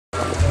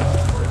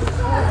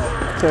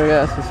tear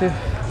gases here.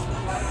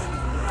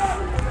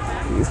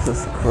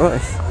 Jesus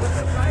Christ.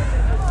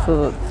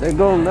 So they're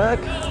going back.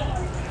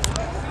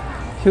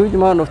 Huge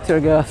amount of tear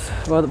gas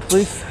by the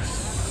police.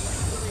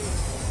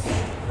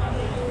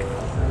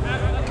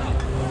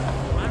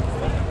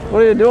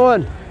 What are you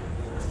doing?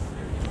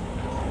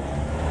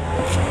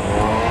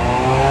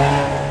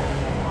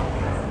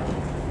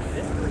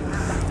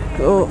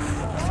 Oh.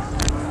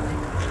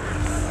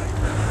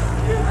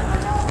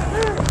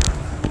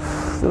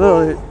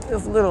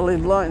 It's literally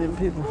blinding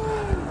people.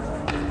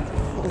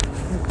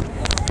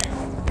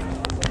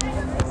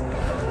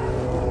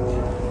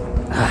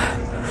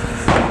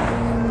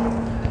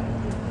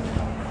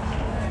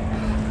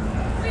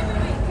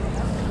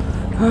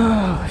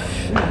 Oh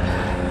shit.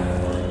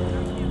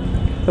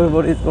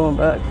 Everybody's going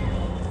back.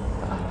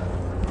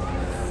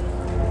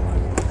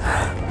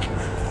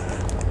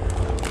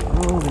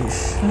 Holy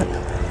shit.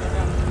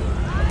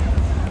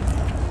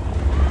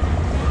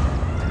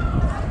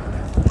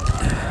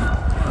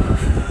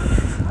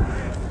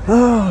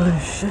 Holy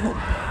shit.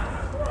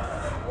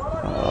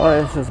 Oh,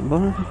 it's just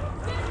burning.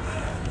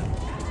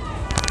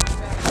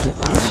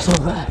 It's so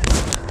bad.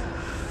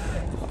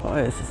 Oh,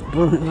 it's just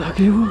burning like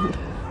you would.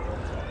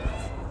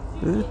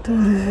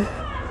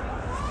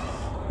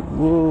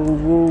 Whoa,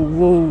 whoa,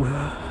 whoa.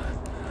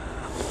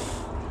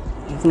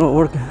 It's not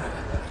working.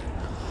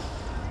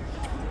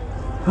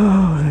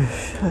 Holy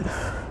shit.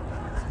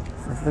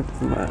 It's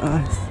affecting my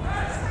eyes.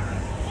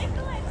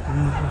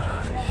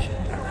 Holy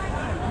shit.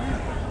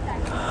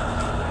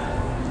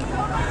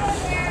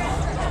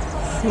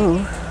 So,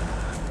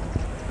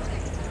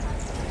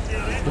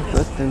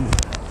 affecting.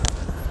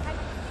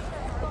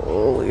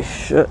 Holy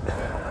shit.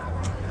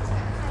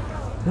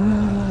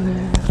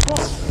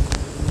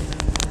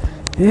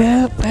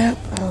 Yep.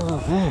 Oh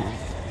man.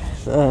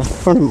 It's in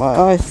front of my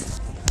eyes.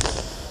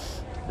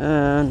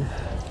 And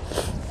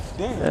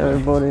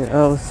everybody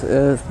else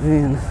is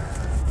being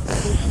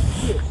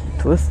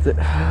twisted. I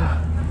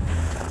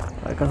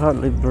can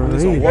hardly breathe.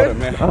 Some water,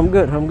 man. I'm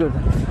good.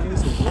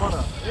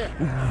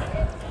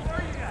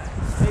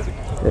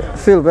 Yeah,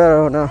 feel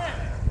better now.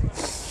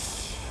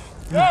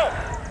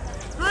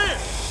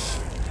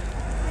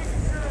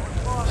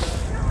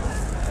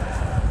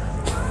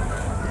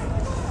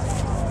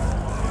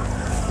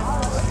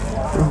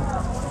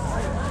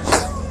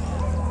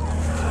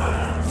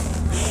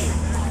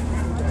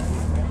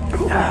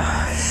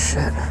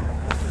 Shit.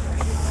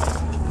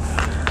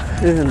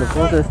 Even the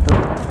protester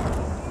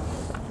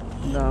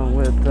down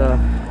with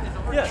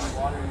Yes.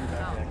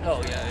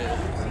 Oh yeah.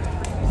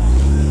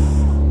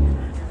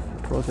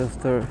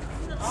 Protester.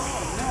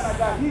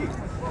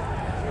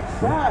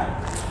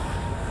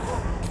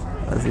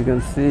 As you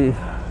can see,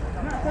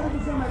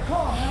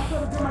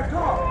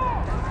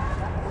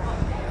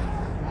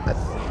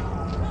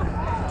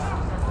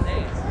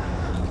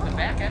 The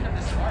back end of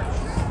this arch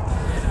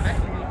is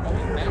effectively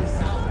going back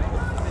south.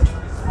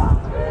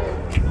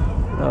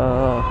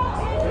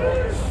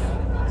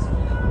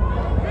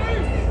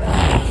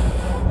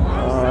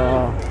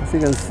 as you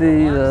can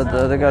see,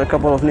 that they got a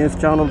couple of news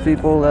channel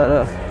people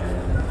that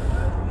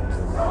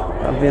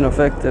have been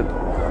affected,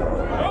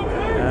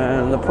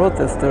 and the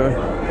protest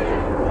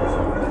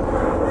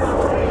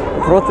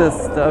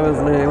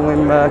obviously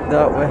went back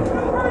that way.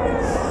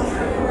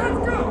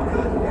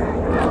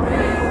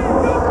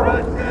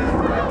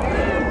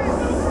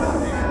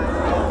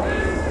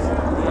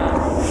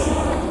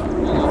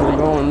 We're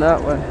going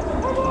that way.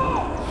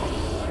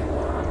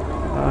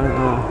 I don't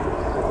know.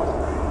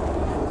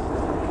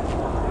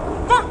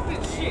 Fuck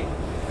this shit!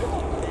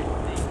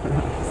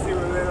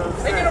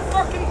 They gonna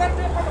fucking let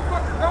that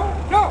motherfucker go?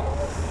 No!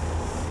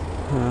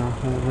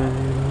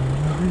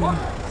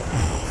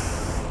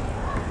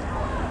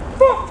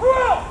 Fuck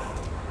bro!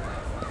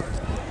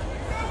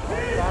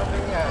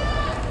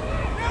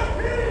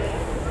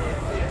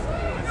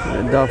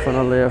 It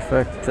definitely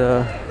affect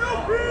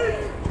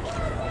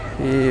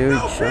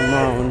huge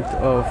amount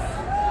of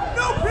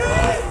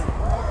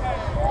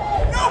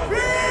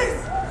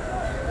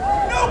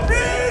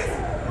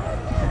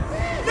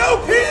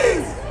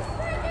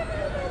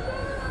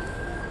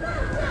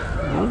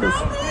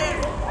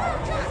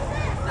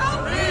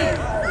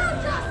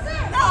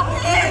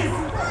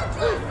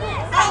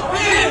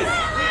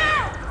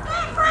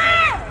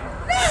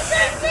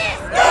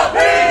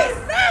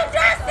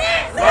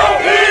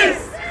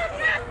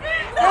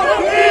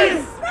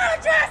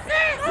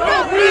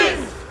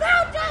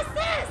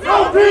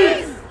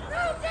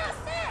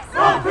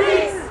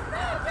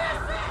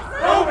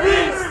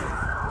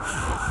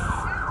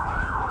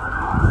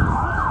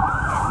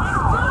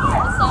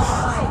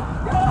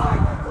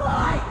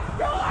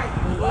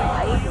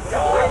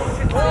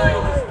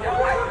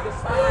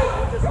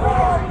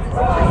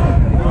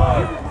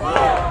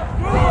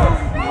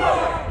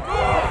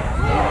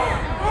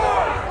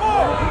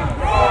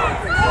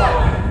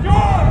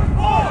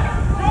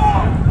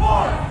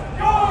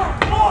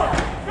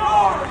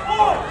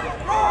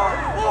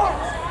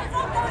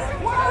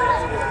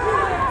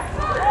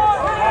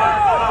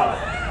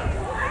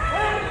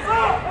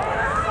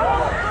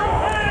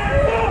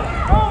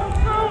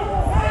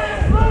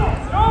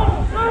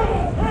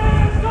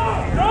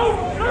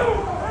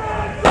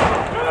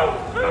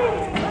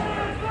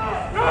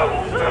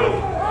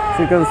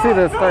You can see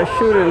they start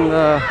shooting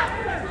the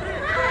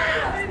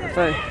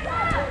thing.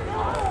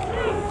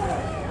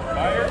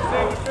 Fire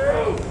extinguisher!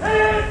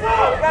 Hands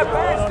up! Got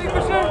fire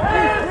extinguisher?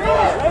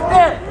 Right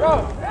there, bro!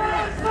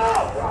 Hands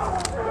up!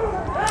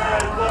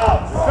 Hands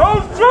up!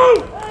 Don't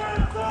shoot!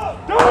 Hands up!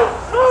 Don't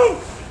shoot!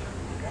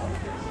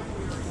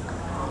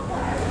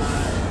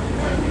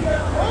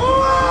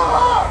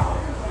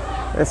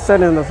 They're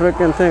setting the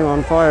freaking thing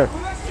on fire.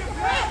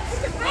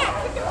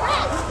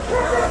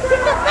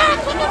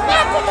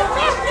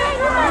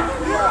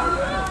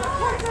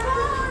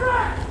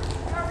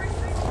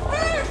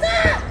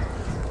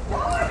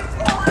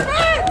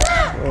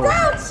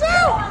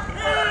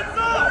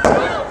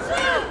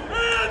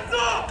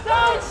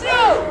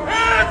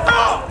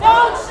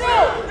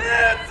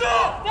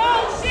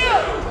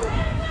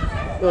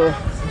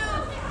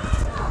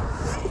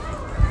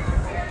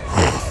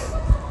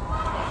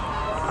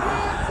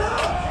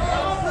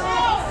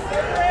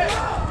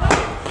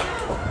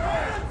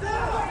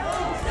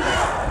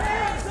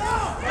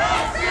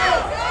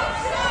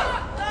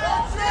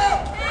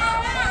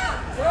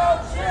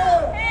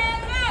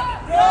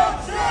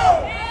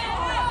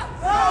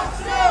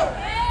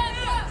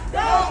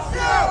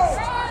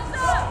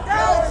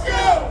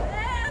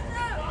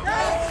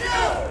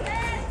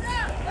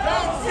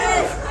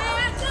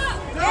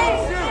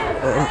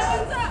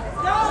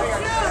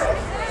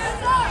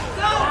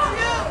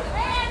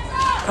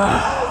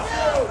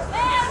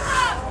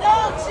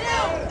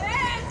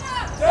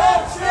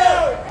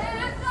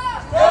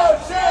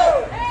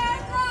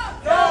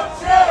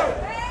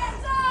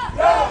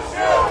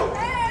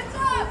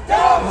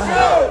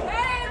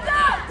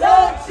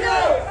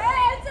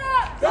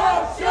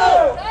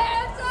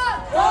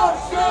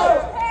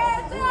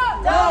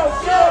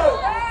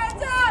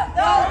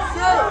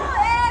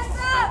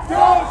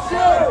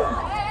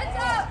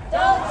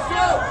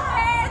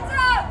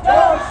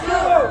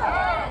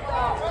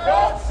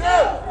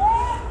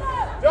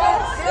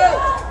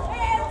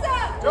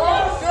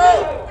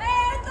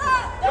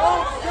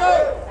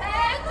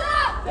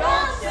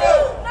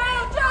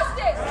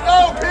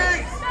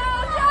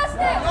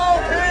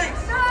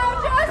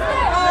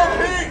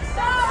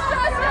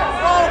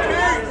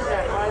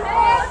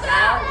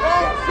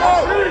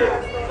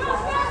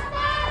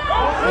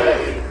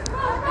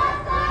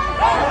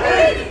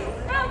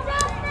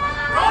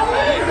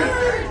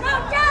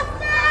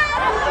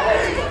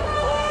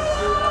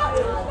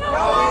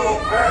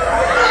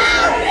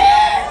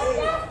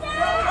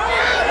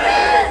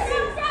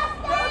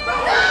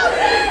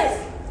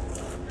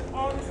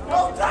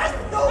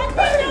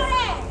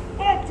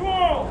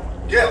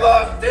 Give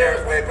us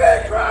tears, we've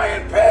been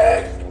crying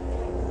pigs!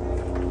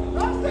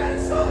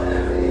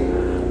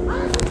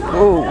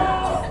 Oh.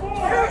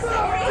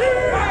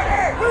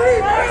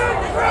 We've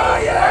been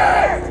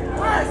crying!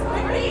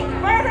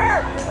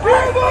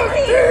 Give us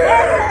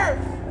tears!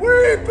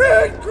 We've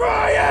been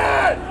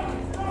crying!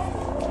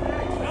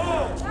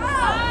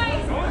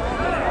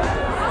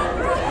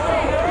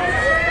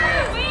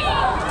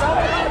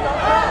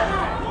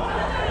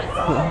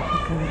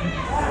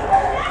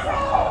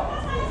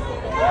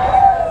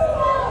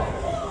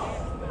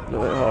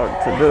 Really hard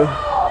to do.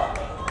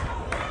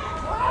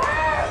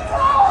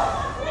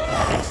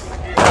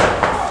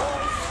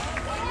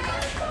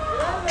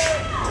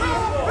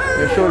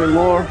 You're shooting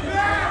more.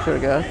 Sure,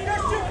 guys.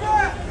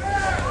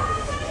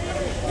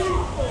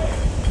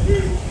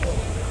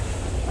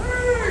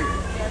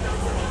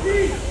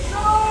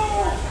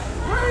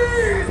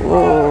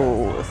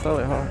 Whoa, it's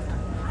really hard.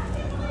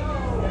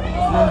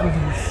 Oh,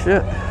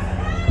 shit.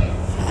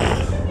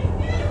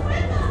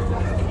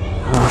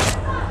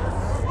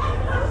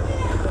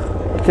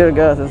 Tear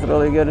gas is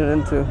really getting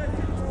into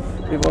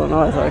people's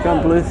eyes. I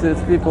can't believe these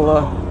people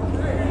are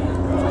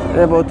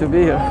able to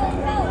be here.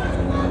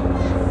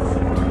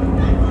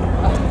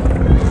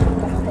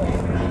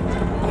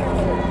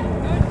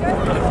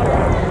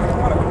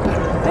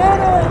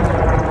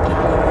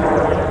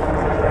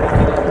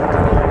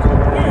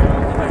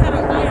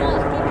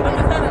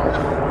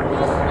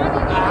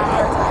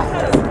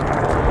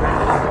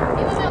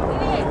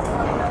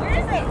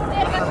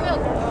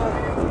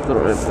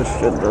 It's the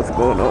shit that's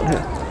going on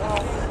here.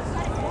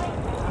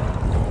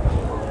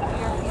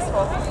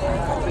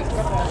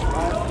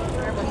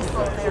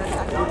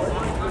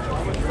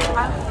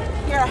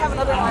 Here, I have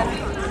another one.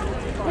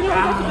 What do you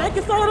want to make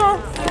a soda?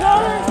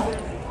 Water?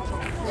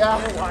 Yeah,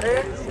 water.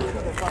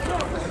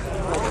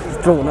 It's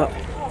throwing up.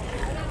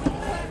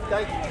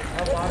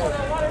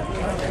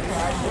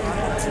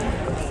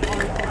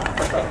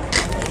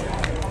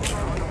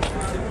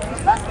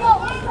 Let's go,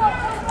 let's go,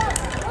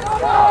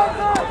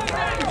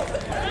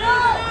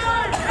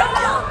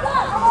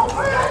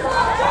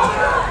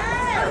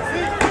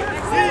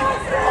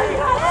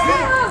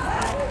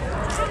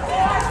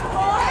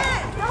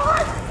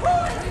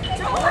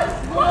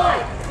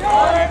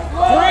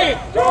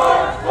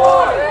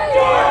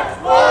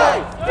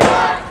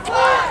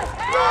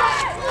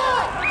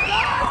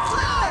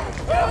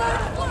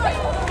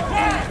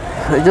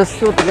 They just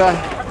shoot the guy.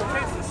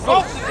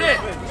 Oh, shit!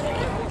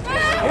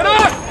 Get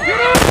up! Get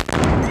up!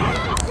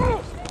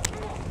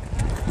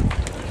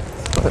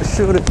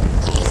 shooting.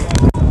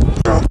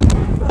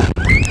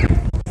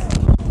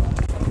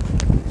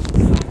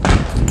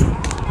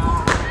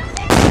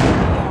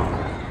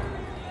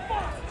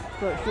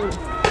 Start shooting.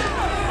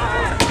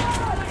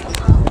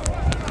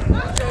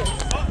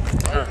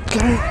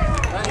 Okay.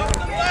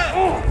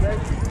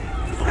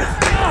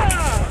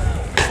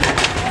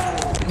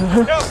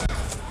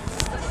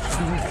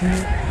 Okay.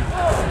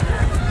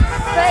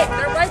 Hey,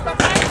 they're right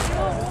behind you.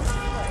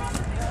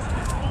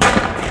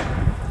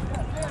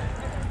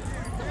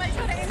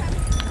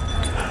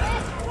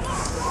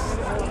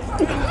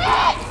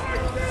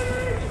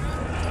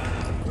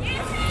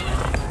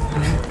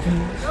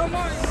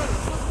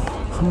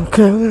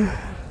 Okay,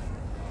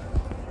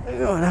 we're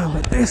going out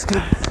with this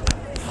guy.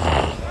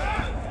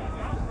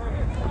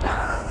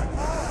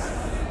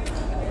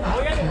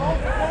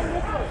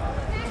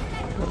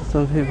 Got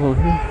some people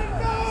here.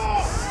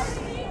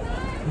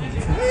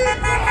 Okay.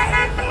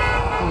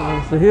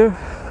 So here,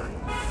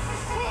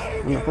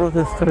 and the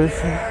protesters.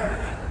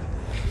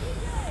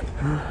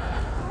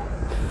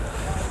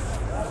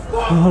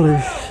 Holy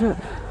shit.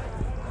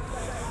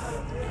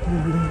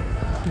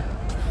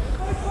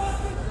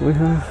 We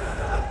have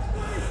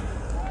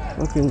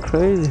fucking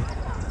crazy.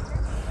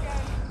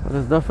 But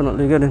it's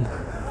definitely getting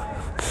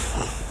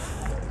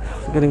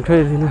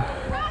crazy now.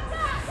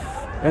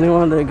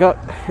 Anyone they got,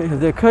 if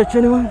they catch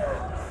anyone,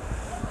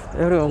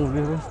 everyone will be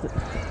arrested.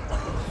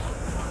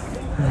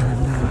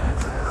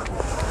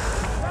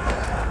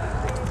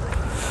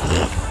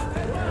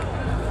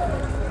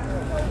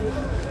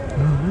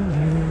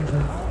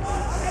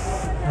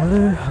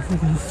 And, as you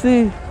can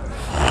see,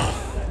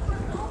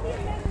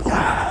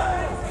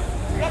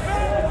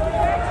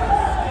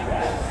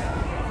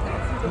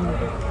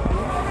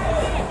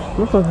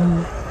 look at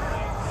them.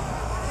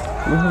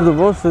 We have the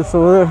buses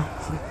over there.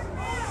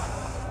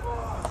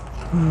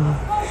 Oh,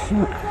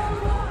 shit.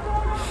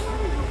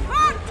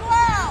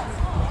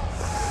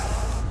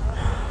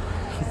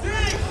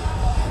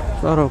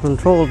 It's out of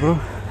control, bro.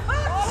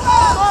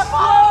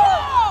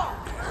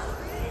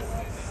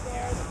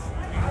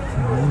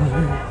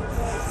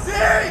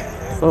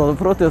 So the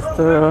protest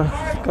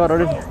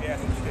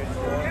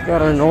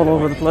got in all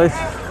over the place,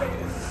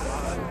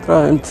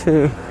 trying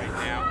to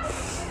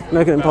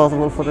make it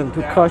impossible for them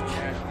to catch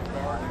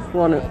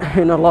one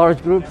in a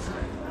large groups.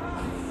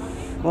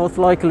 Most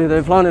likely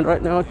they're planning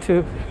right now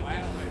to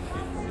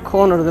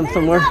corner them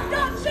somewhere.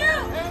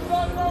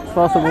 It's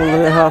possible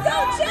they have.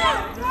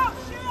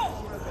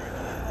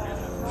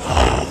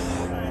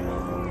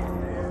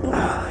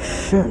 Oh,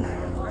 shit.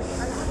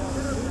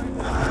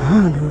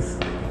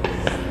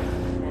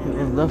 It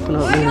was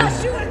definitely.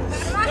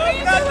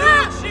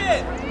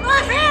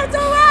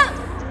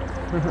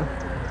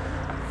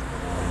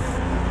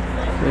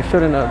 They're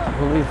shooting at the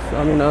police, I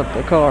mean at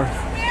the cars.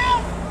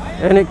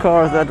 Any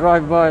cars that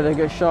drive by, they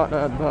get shot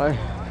at by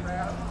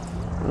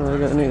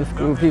any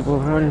school people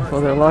running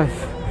for their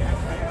life.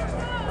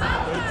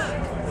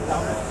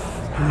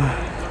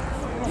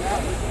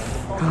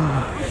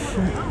 Oh,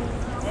 shit.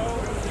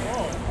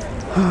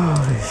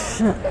 Holy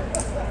shit.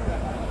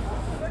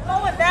 They're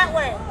going that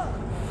way.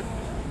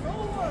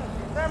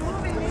 They're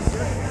moving this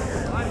way.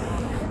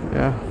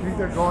 Yeah. I think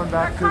they're going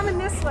back They're coming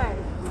this way.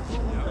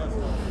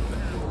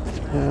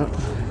 Yeah.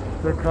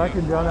 They're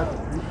cracking down at the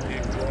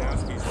street.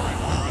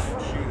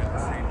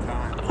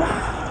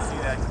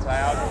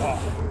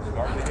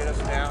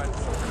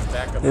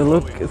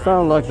 It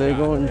sounds like they're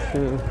going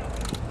to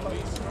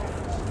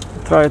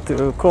try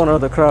to corner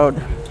the crowd.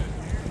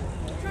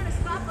 Trying to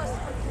stop us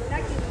from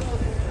connecting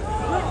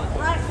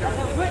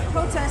the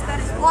protest that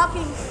is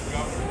walking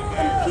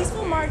in a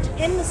peaceful march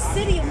in the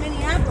city of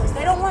Minneapolis.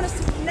 They don't want us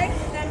to connect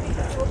with them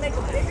because we'll make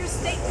a bigger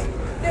statement.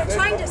 They're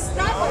trying to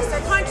stop us.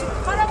 They're trying to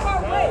cut off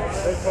our way.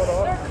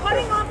 They're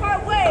cutting off our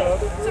way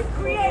to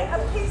create a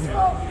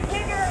peaceful,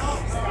 bigger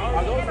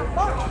statement in a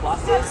march.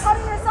 They're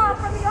cutting us off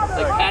from the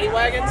other Paddy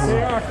wagons?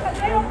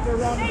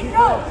 They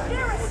know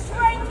they're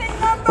restrained in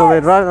numbers. So they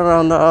drive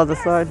around the other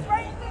side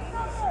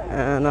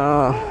and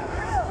They're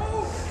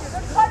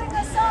cutting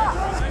us off.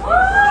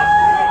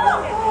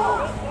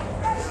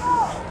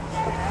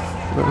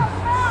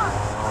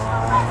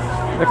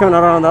 they're coming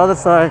around the other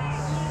side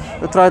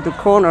to try to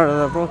corner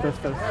the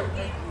protesters.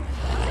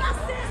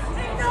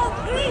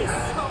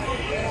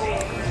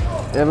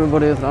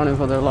 Everybody is running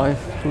for their life,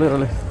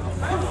 literally.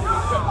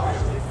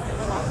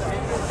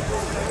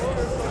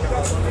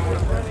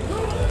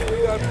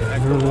 I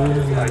don't want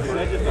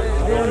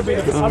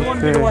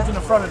to be the ones in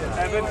the front of them.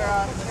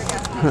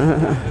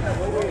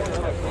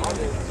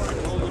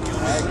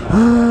 I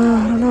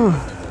don't know.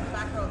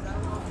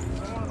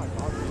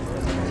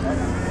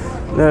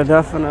 They're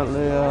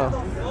definitely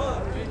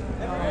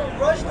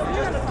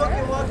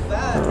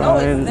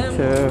trying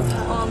to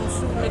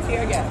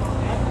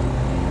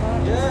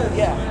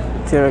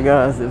tear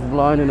gas is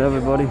blinding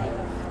everybody.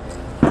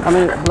 I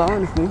mean, it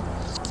blinds me.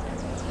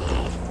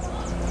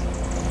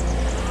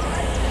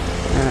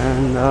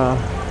 And I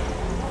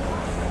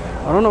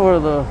don't know where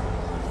the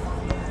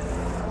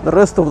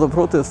rest of the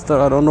protesters,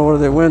 I don't know where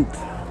they went,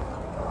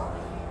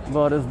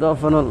 but it's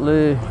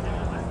definitely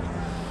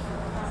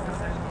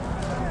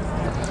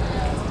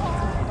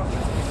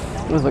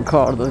There's a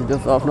car that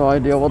just have no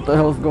idea what the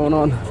hell's going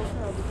on.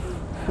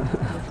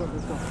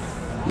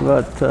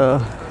 But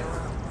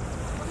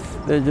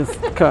they just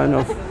kind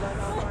of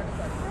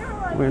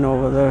went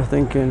over there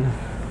thinking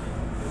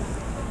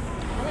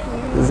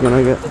he's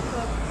gonna get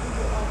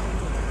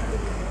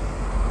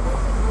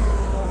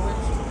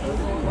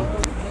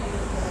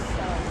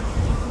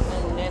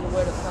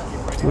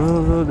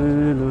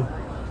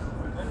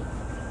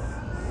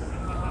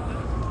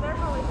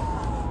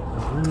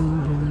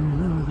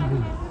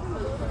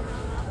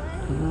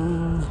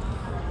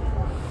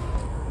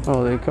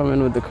oh, they come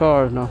in with the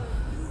car now.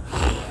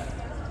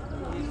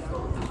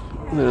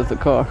 There's the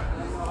car.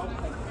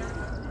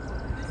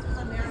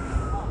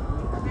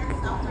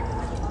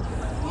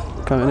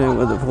 Coming in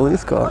with the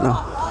police car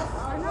now.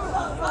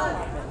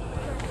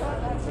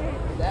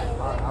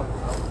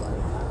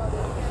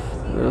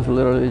 There's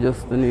literally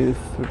just the news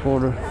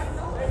reporter.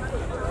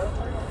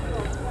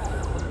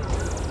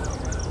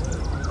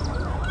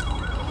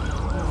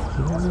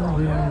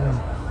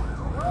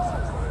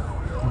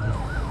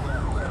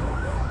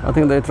 I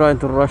think they tried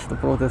to rush the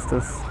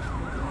protesters.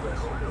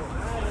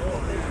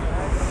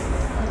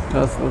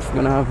 That's what's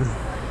gonna happen.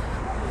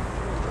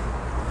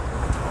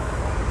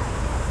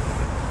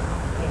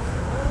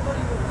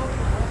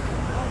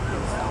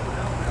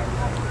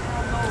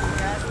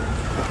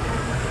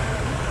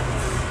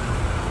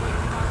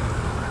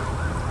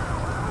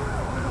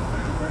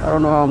 I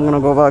don't know how I'm gonna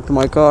go back to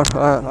my car.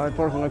 I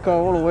parked my car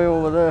all the way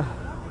over there,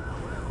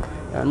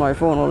 and my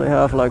phone only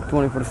have like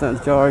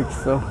 20% charge,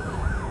 so.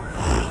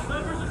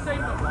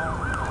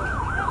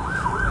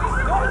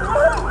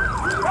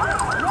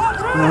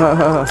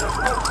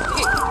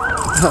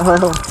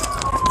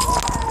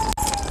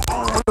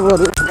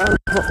 Everybody is running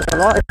for their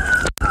life.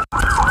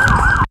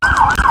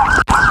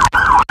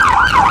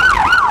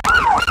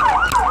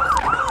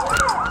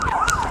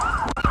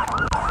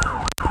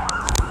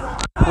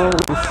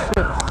 Holy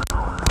shit.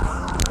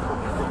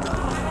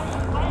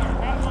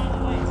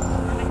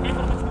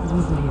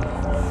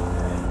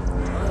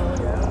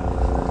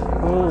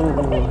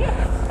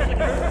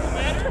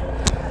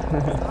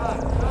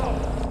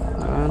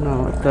 I don't know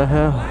what the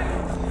hell.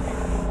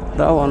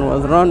 That one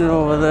was running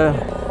over there.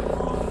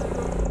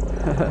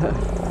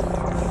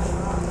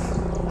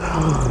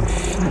 Oh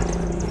shit.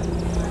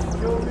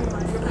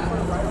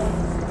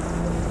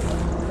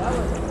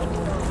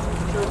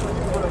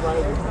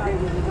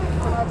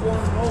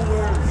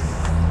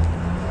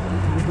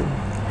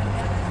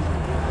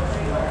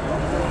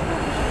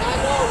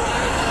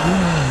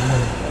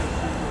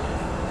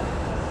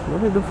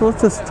 Look at the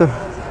protester.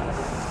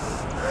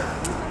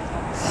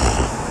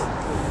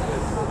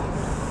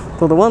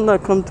 So the one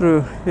that come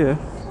through here,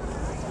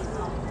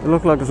 it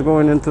looks like it's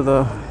going into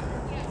the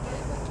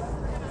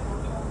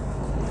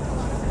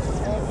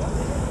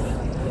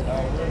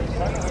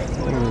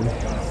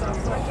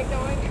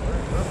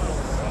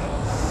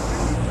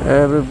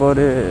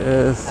everybody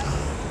is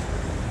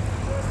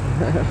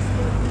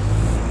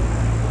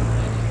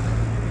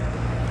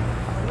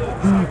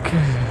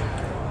okay.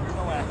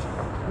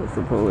 That's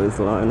the police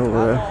line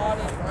over there.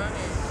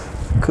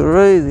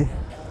 Crazy.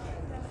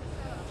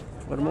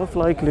 But most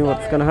likely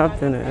what's gonna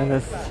happen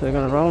is they're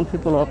gonna round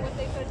people up,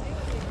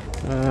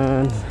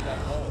 and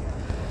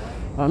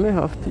I may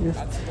have to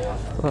just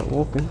start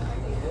walking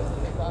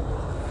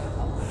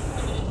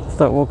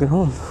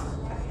home.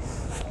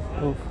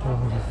 Oh,